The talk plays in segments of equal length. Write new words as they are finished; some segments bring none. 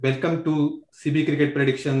Welcome to CB Cricket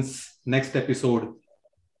Predictions next episode.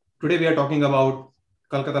 Today we are talking about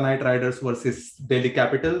Kolkata Knight Riders versus Delhi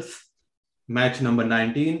Capitals, match number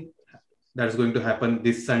 19. That's going to happen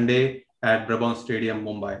this Sunday at Brabant Stadium,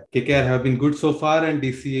 Mumbai. KKR have been good so far and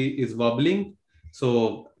DC is wobbling.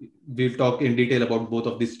 So we'll talk in detail about both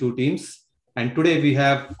of these two teams. And today we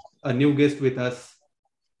have a new guest with us,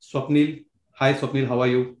 Swapnil. Hi Swapnil, how are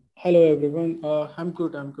you? Hello everyone. I'm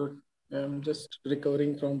good. I'm good. I'm just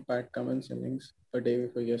recovering from Pat Cummins innings a day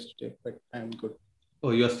before yesterday, but I'm good.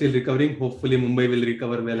 Oh, you are still recovering. Hopefully Mumbai will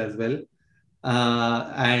recover well as well.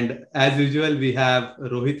 And as usual, we have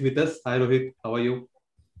Rohit with us. Hi, Rohit. How are you?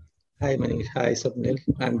 Hi Manish, hi Swapnil.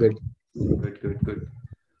 I'm good. Good, good, good.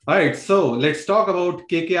 All right. So let's talk about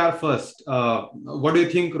KKR first. What do you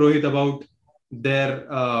think, Rohit, about their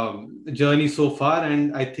journey so far?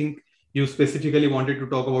 And I think you specifically wanted to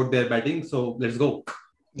talk about their batting. So let's go.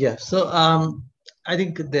 Yeah, so I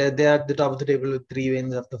think they're at the top of the table with 3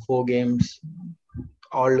 wins after 4 games.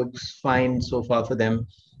 All looks fine so far for them,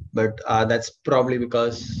 but that's probably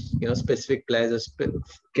because specific players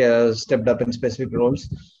have stepped up in specific roles.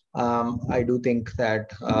 I do think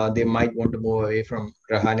that they might want to move away from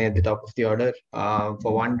Rahane at the top of the order.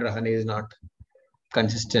 For one, Rahane is not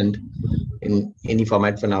consistent in any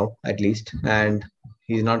format for now, at least. And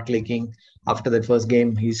he's not clicking after that first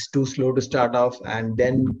game. He's too slow to start off. And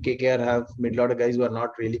then KKR have mid-order guys who are not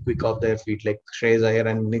really quick off their feet, like Shreyas Iyer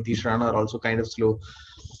and Nitish Rana are also kind of slow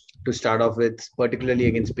to start off with, particularly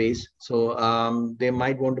against pace. So they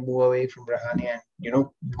might want to move away from Rahane and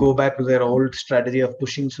go back to their old strategy of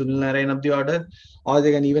pushing Sunil Narayan up the order, or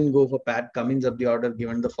they can even go for Pat Cummins up the order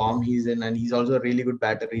given the form he's in, and he's also a really good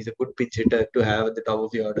batter. He's a good pitch hitter to have at the top of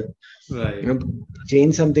the order. Right.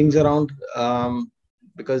 Change some things around.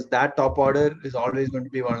 Because that top order is always going to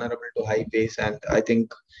be vulnerable to high pace, and I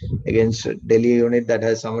think against Delhi unit that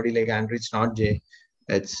has somebody like Andrich Notjay,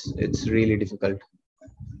 it's really difficult.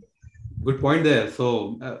 Good point there.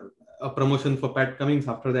 So a promotion for Pat Cummins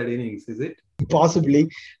after that innings, is it? Possibly.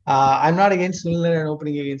 I'm not against Sunil and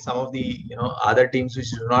opening against some of the other teams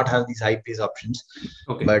which do not have these high pace options.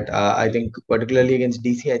 Okay. But I think particularly against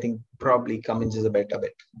DC, I think probably Cummins is a better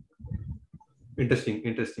bet.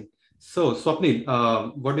 Interesting. So Swapnil,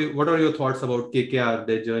 what are your thoughts about KKR,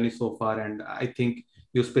 their journey so far? And I think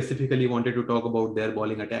you specifically wanted to talk about their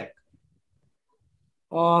bowling attack.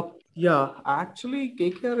 Yeah, actually,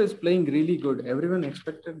 KKR is playing really good. Everyone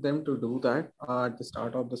expected them to do that at the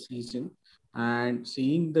start of the season. And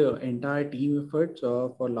seeing the entire team effort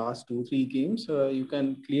for last 2-3 games, you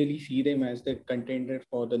can clearly see them as the contender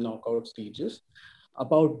for the knockout stages.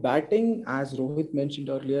 About batting, as Rohit mentioned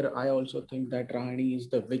earlier, I also think that Rahane is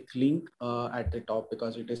the weak link at the top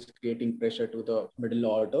because it is creating pressure to the middle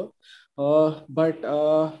order. But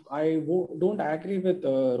don't agree with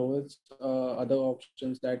Rohit's other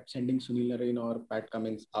options that sending Sunil Narine or Pat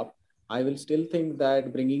Cummins up. I will still think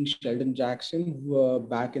that bringing Sheldon Jackson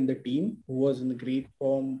back in the team, who was in great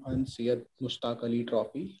form on Syed Mushtaq Ali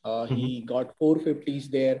Trophy. He got 450s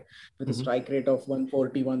there with a strike rate of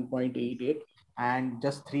 141.88, and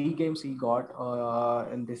just 3 games he got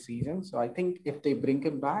in this season. So I think if they bring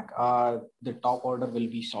him back, the top order will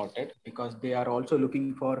be sorted because they are also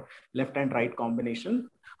looking for left and right combination.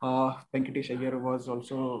 Venkatesh Iyer was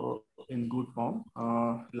also in good form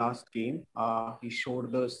last game. He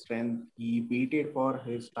showed the strength. He waited for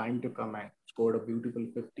his time to come and scored a beautiful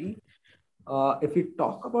 50. If we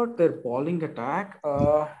talk about their bowling attack,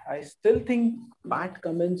 I still think Pat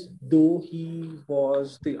Cummins, though he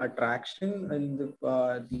was the attraction in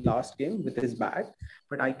the last game with his bat,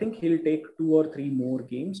 but I think he'll take 2 or 3 more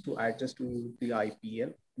games to adjust to the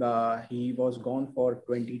IPL. He was gone for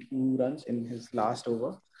 22 runs in his last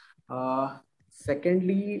over.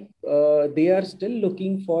 Secondly, they are still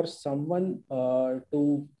looking for someone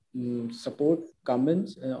to support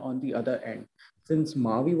Cummins on the other end. Since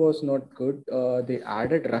Mavi was not good, they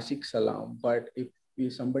added Rashik Salam. But if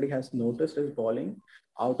somebody has noticed his bowling,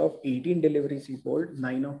 out of 18 deliveries he bowled,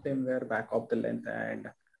 9 of them were back of the length. And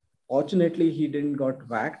fortunately, he didn't got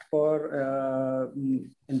whacked for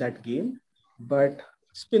in that game. But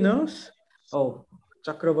spinners, oh,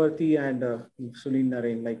 Chakravarti and Sunil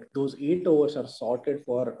Narine, like those 8 overs are sorted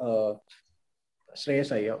for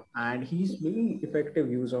Shreyas Iyer, and he's making effective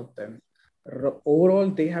use of them. Overall,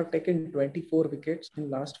 they have taken 24 wickets in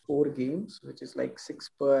last 4 games, which is like 6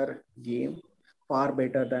 per game, far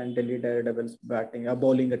better than Delhi Daredevils batting a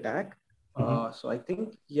bowling attack. So I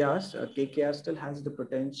think yes, KKR still has the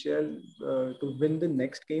potential to win the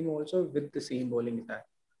next game also with the same bowling attack.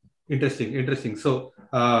 Interesting. So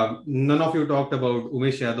none of you talked about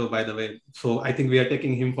Umesh Yadav, by the way. So I think we are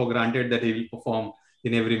taking him for granted that he will perform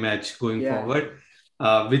in every match going Yeah. forward,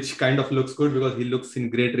 which kind of looks good because he looks in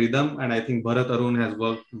great rhythm. And I think Bharat Arun has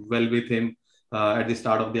worked well with him at the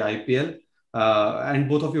start of the IPL. And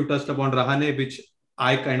both of you touched upon Rahane, which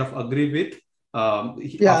I kind of agree with.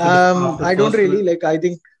 After I don't first, really like. I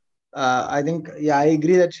think, yeah, I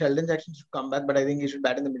agree that Sheldon Jackson should come back, but I think he should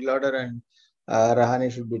bat in the middle order and Rahane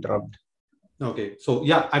should be dropped. okay, so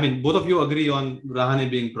yeah, I mean, both of you agree on Rahane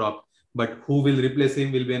being dropped, but who will replace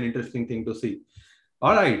him will be an interesting thing to see.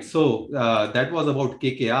 All right, so that was about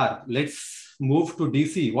KKR. Let's move to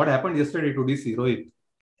DC. What happened yesterday to DC, Rohit?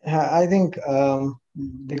 I think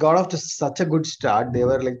they got off to such a good start. They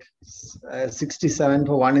were like 67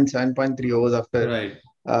 for 1 in 7.3 overs after Right.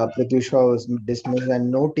 Prithvi Shaw was dismissed,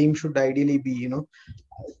 and no team should ideally be,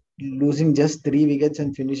 losing just 3 wickets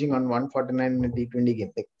and finishing on 149 in a T20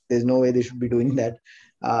 game. Like, there's no way they should be doing that.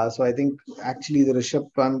 So I think actually the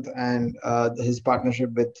Rishabh Pant and his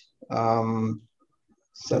partnership with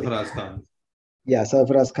sorry, Sarfaraz Khan. yeah,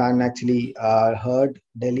 Sarfaraz Khan actually hurt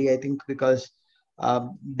Delhi, I think, because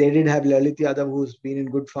they did have Lalit Yadav, who's been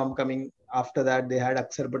in good form coming. After that, they had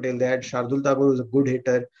Akshar Patel, they had Shardul Thakur, who's a good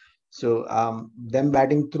hitter. So them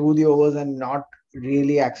batting through the overs and not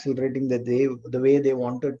really accelerating the way they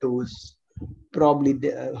wanted to is probably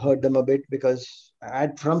hurt them a bit, because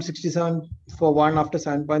at from 67 for 1 after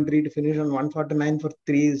 7.3 to finish on 149 for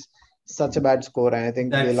 3 is such a bad score, and I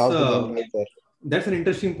think they That's lost the game right there. That's an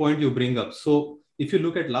interesting point you bring up. So if you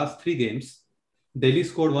look at last 3 games, Delhi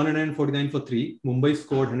scored 149 for 3, Mumbai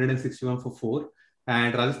scored 161 for 4,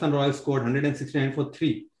 and Rajasthan Royals scored 169 for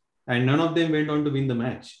 3. And none of them went on to win the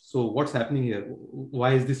match. So what's happening here?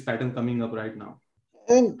 Why is this pattern coming up right now?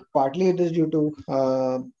 I think partly it is due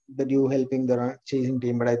to the due helping the chasing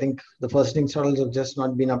team, but I think the first innings totals have just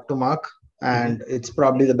not been up to mark, and it's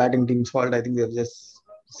probably the batting team's fault. I think they've just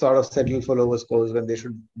sort of settled for lower scores when they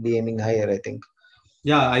should be aiming higher, I think.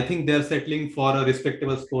 Yeah, I think they're settling for a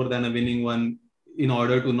respectable score than a winning one in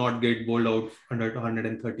order to not get bowled out under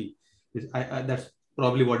 130. That's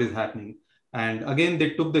probably what is happening. And again, they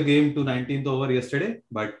took the game to 19th over yesterday,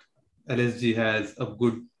 but LSG has a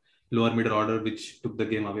good lower middle order which took the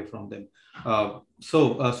game away from them.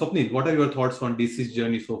 Swapnil, what are your thoughts on DC's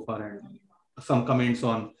journey so far, and some comments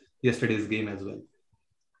on yesterday's game as well?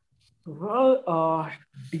 Well,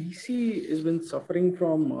 DC has been suffering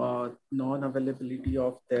from non-availability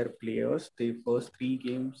of their players. The first 3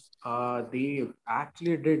 games, they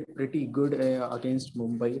actually did pretty good against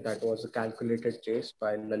Mumbai. That was a calculated chase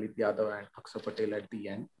by Lalit Yadav and Akshar Patel at the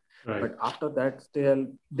end. Right. But after that,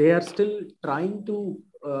 they are still trying to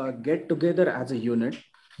get together as a unit.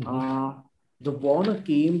 The Warner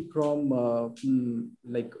came from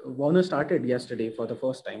Warner started yesterday for the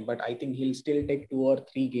first time, but I think he'll still take 2 or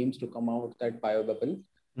 3 games to come out that bio bubble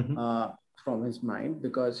from his mind,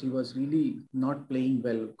 because he was really not playing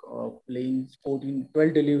well. Playing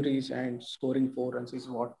 12 deliveries and scoring 4 runs is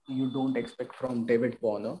what you don't expect from David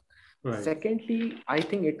Warner. Right. Secondly, I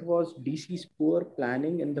think it was DC's poor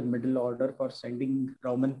planning in the middle order for sending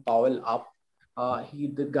Roman Powell up.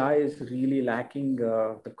 The guy is really lacking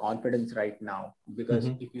the confidence right now, because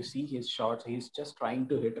if you see his shots, he's just trying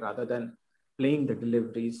to hit rather than playing the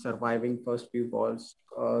deliveries, surviving first few balls,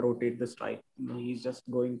 rotate the strike. He's just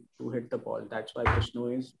going to hit the ball. That's why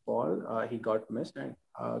Bishnoi's ball, he got missed and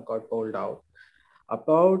got bowled out.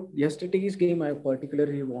 About yesterday's game, I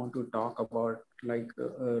particularly want to talk about, like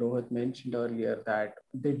Rohit mentioned earlier, that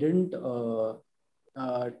they didn't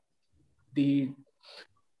the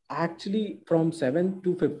actually from 7th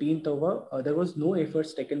to 15th over, there was no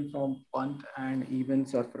efforts taken from Pant and even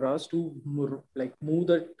Sarfaraz to move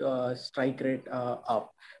the strike rate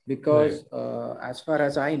up, because as far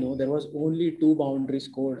as I know, there was only 2 boundaries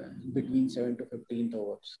scored between 7 to 15th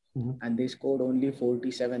overs, and they scored only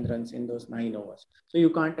 47 runs in those 9 overs. So you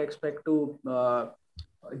can't expect to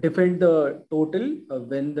defend the total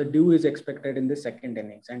when the due is expected in the second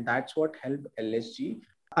innings, and that's what helped LSG.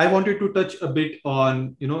 I wanted to touch a bit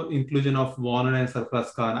on, inclusion of Warner and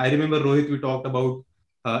Sarfaraz Khan. I remember, Rohit, we talked about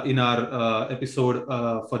in our episode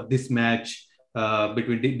for this match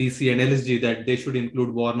between DC and LSG that they should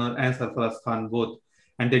include Warner and Sarfaraz Khan both,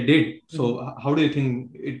 and they did. So how do you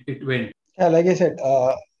think it went? Yeah, like I said,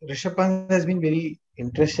 Rishabh Pant has been very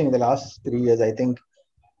interesting in the last 3 years. I think,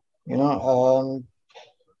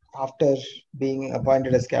 after being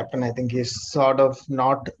appointed as captain, I think he's sort of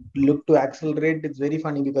not looked to accelerate. It's very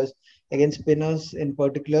funny because against spinners in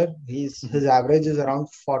particular, his average is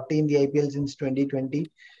around 40 in the IPL since 2020,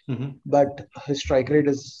 but his strike rate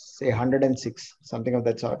is say 106, something of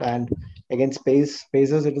that sort. And against pacers,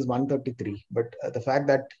 it is 133. But the fact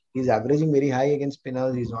that he's averaging very high against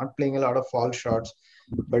spinners, he's not playing a lot of false shots.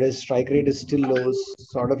 but his strike rate is still low,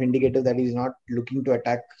 sort of indicative that he's not looking to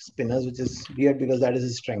attack spinners, which is weird because that is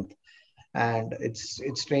his strength. And it's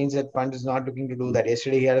strange that Pant is not looking to do that.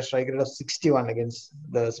 Yesterday he had a strike rate of 61 against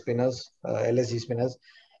the spinners, LSG spinners,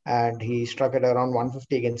 and he struck at around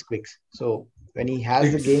 150 against quicks. So when he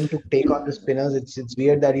has the game to take on the spinners, it's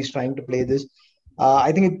weird that he's trying to play this.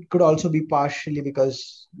 I think it could also be partially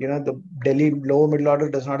because the Delhi lower middle order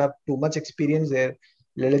does not have too much experience there.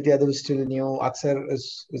 Lalit Yadav is still new. Aksar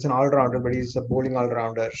is an all-rounder, but he's a bowling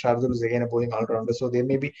all-rounder. Shardul is again a bowling all-rounder. So there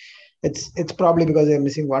may be it's probably because they're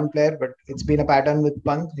missing one player, but it's been a pattern with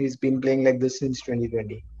Pant. He's been playing like this since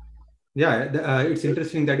 2020. Yeah, it's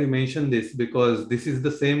interesting that you mentioned this because this is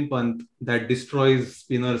the same Pant that destroys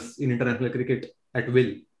spinners in international cricket at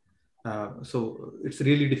will. So it's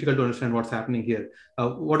really difficult to understand what's happening here.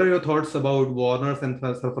 What are your thoughts about Warner's and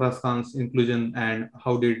Sarfaraz Khan's inclusion, and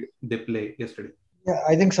how did they play yesterday? Yeah,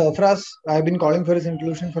 I think Sarfaraz, I've been calling for his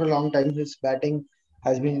inclusion for a long time. His batting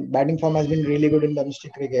form has been really good in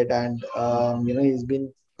domestic cricket, and he's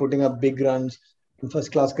been putting up big runs in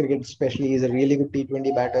first class cricket. Especially, he's a really good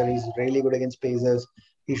T20 batter. He's really good against pacers.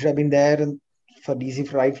 He should have been there for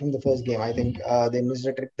DC right from the first game. I think they missed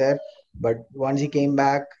a trick there, but once he came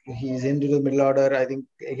back, he's into the middle order. I think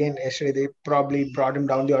again yesterday they probably brought him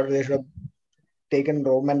down the order. They should have taken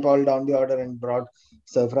Roman Paul down the order and brought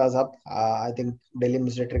Sarfaraz up. I think Delhi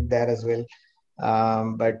missed a trick there as well.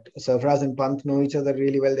 But Sarfaraz and Pant know each other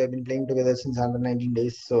really well. They've been playing together since under 19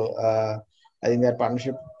 days. So I think their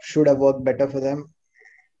partnership should have worked better for them.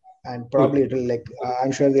 And probably it will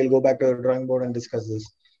I'm sure they'll go back to the drawing board and discuss this.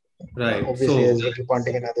 Right. Obviously, as Ricky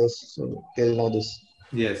Ponting and others, so they'll know this.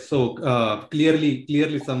 Yes. So clearly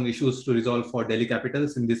some issues to resolve for Delhi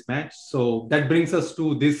Capitals in this match. So that brings us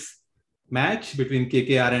to this match between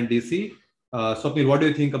KKR and DC. Swapnil, what do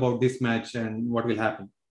you think about this match and what will happen?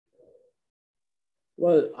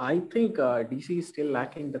 Well, I think DC is still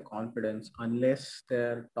lacking the confidence unless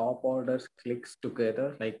their top orders clicks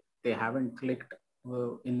together. Like they haven't clicked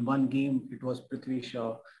in one game. It was Prithvi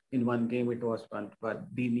Shaw. In one game, it was Pant. But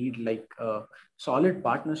they need like a solid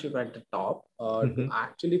partnership at the top to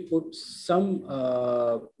actually put some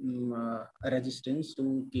resistance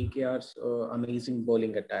to KKR's amazing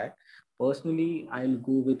bowling attack. Personally, I'll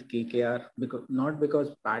go with KKR because not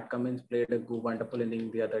because Pat Cummins played a good, wonderful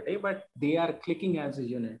inning the other day, but they are clicking as a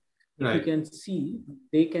unit. If you can see,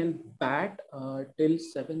 they can bat till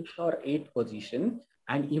 7th or 8th position,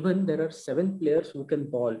 and even there are 7 players who can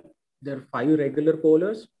bowl. There are 5 regular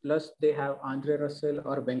bowlers, plus they have Andre Russell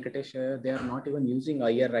or Venkatesh Iyer. They are not even using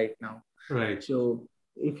Iyer right now. Right. So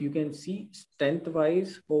if you can see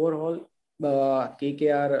strength-wise, overall,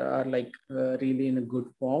 KKR are like really in a good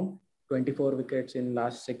form. 24 wickets in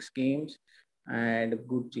last 6 games and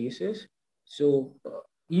good chases. So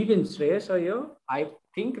even Shreyas Iyer, I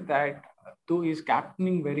think that though he's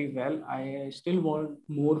captaining very well, I still want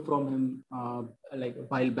more from him like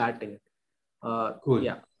while batting. Cool.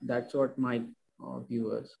 Yeah, that's what my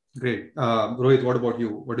view is. Great. Rohit, what about you?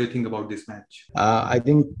 What do you think about this match? I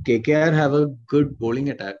think KKR have a good bowling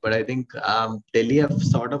attack, but I think Delhi have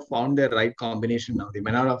sort of found their right combination now. They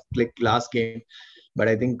may not have clicked last game, but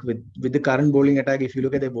I think with the current bowling attack, if you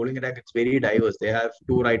look at their bowling attack, it's very diverse. They have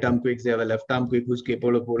 2 right-arm quicks. They have a left-arm quick who's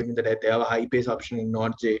capable of bowling in the death. They have a high-pace option in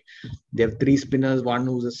North J. They have 3 spinners, one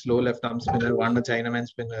who's a slow left-arm spinner, one a Chinaman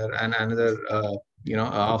spinner, and another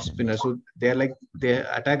off spinner. So their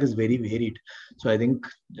attack is very varied. So I think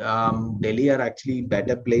Delhi are actually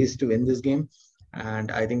better placed to win this game,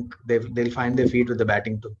 and I think they'll find their feet with the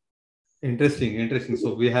batting too. Interesting.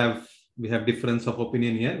 So we have difference of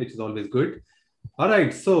opinion here, which is always good. All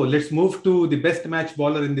right, so let's move to the best match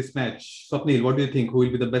bowler in this match. Swapnil, what do you think? Who will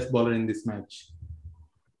be the best bowler in this match?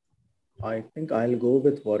 I think I'll go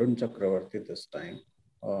with Varun Chakravarti this time.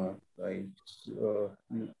 I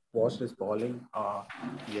watched his bowling a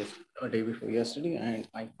day before yesterday, and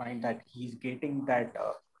I find that he's getting that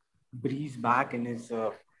breeze back in his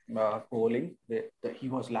bowling. He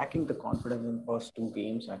was lacking the confidence in the first 2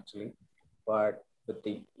 games actually, but with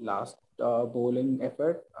the last bowling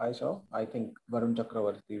effort I saw, I think Varun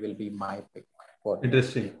Chakravarti will be my pick for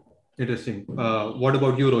Interesting. What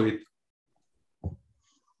about you, Rohit?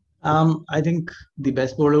 I think the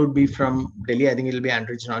best bowler would be from Delhi. I think it'll be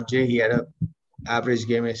Andrew Janotje. He had a average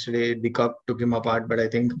game yesterday. The cup took him apart, but I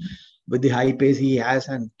think with the high pace he has,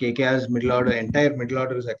 and KKR's entire middle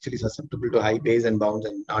order is actually susceptible to high pace and bounce,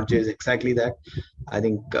 and Janotje is exactly that. I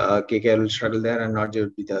think KKR will struggle there, and Janotje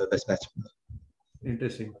will be the best batsman.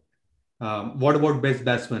 Interesting. What about best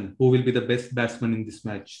batsman? Who will be the best batsman in this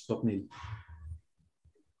match, Swapnil?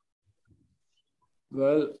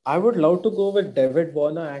 Well, I would love to go with David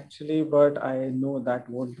Warner actually, but I know that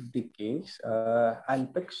won't be the case. I'll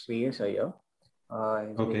pick Shreyas Iyer.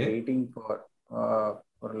 He's been Okay. waiting for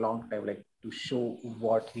a long time, like to show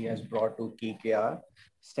what he has brought to KKR.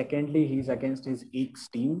 Secondly, he's against his ex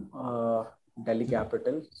team, Delhi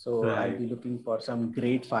Capital. So I'll Right. be looking for some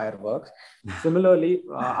great fireworks. Similarly,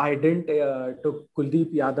 I didn't took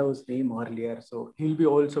Kuldeep Yadav's name earlier, so he'll be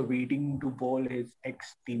also waiting to bowl his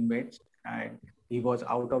ex teammates, and he was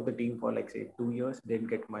out of the team for like say 2 years, didn't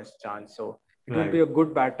get much chance. So it will be Right. a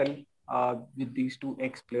good battle with these two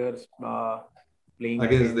ex players playing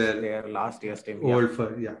Against against their their last year's team.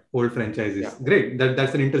 Yeah, old franchises. yeah, Great.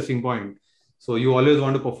 That's an interesting point. So you always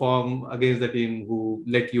want to perform against the team who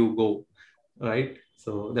let you go, right?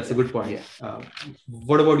 So that's a yeah, good point. yeah.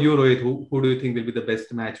 What about you, Rohit? Who do you think will be the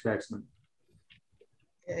best match batsman?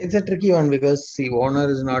 It's a tricky one because see, Warner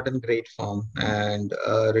is not in great form, and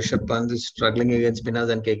Rishabh Pant is struggling against spinners,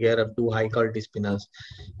 and KKR have two high quality spinners.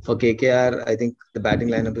 For KKR, I think the batting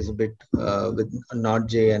lineup is a bit with Not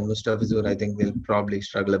J and Mustafizur. I think they'll probably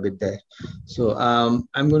struggle a bit there. So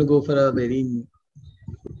I'm going to go for a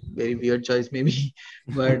very weird choice, maybe,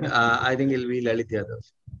 but I think it'll be Lalit Yadav.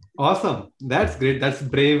 Awesome. That's great. That's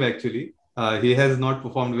brave, actually. He has not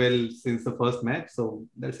performed well since the first match, so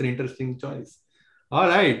that's an interesting choice. All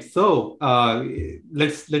right. So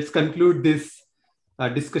let's conclude this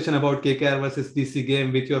discussion about KKR versus DC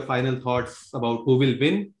game with your final thoughts about who will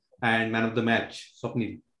win and man of the match,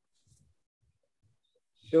 Swapnil.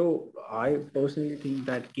 So I personally think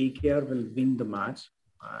that KKR will win the match.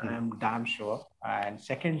 Hmm. I'm damn sure. And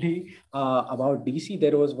secondly, about DC,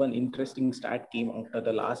 there was one interesting stat came after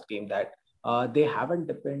the last game that they haven't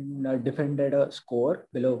defended a score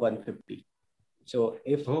below 150. So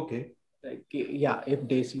if Okay. like yeah, if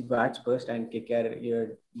Desi bats first and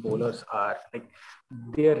KKR bowlers are like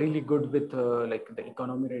they are really good with like the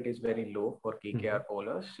economy rate is very low for Hmm. KKR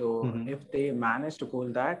bowlers. So Hmm. if they manage to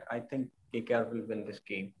pull that, I think KKR will win this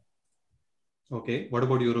game. Okay. What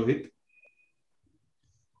about you, Rohit?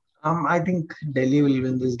 I think Delhi will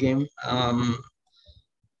win this game.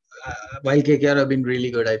 While KKR have been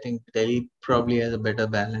really good, I think Delhi probably has a better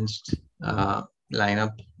balanced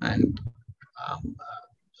lineup, and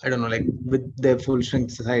I don't know, like with their full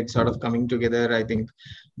strength side sort of coming together, I think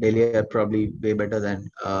Delhi are probably way better than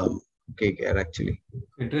KKR actually.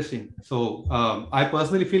 Interesting. So I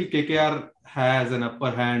personally feel KKR has an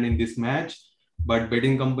upper hand in this match, but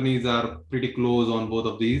betting companies are pretty close on both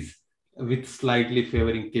of these, with slightly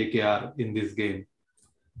favoring KKR in this game.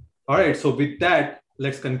 All right. So with that,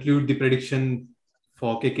 let's conclude the prediction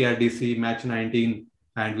for KKR DC match 19,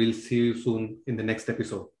 and we'll see you soon in the next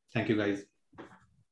episode. Thank you, guys.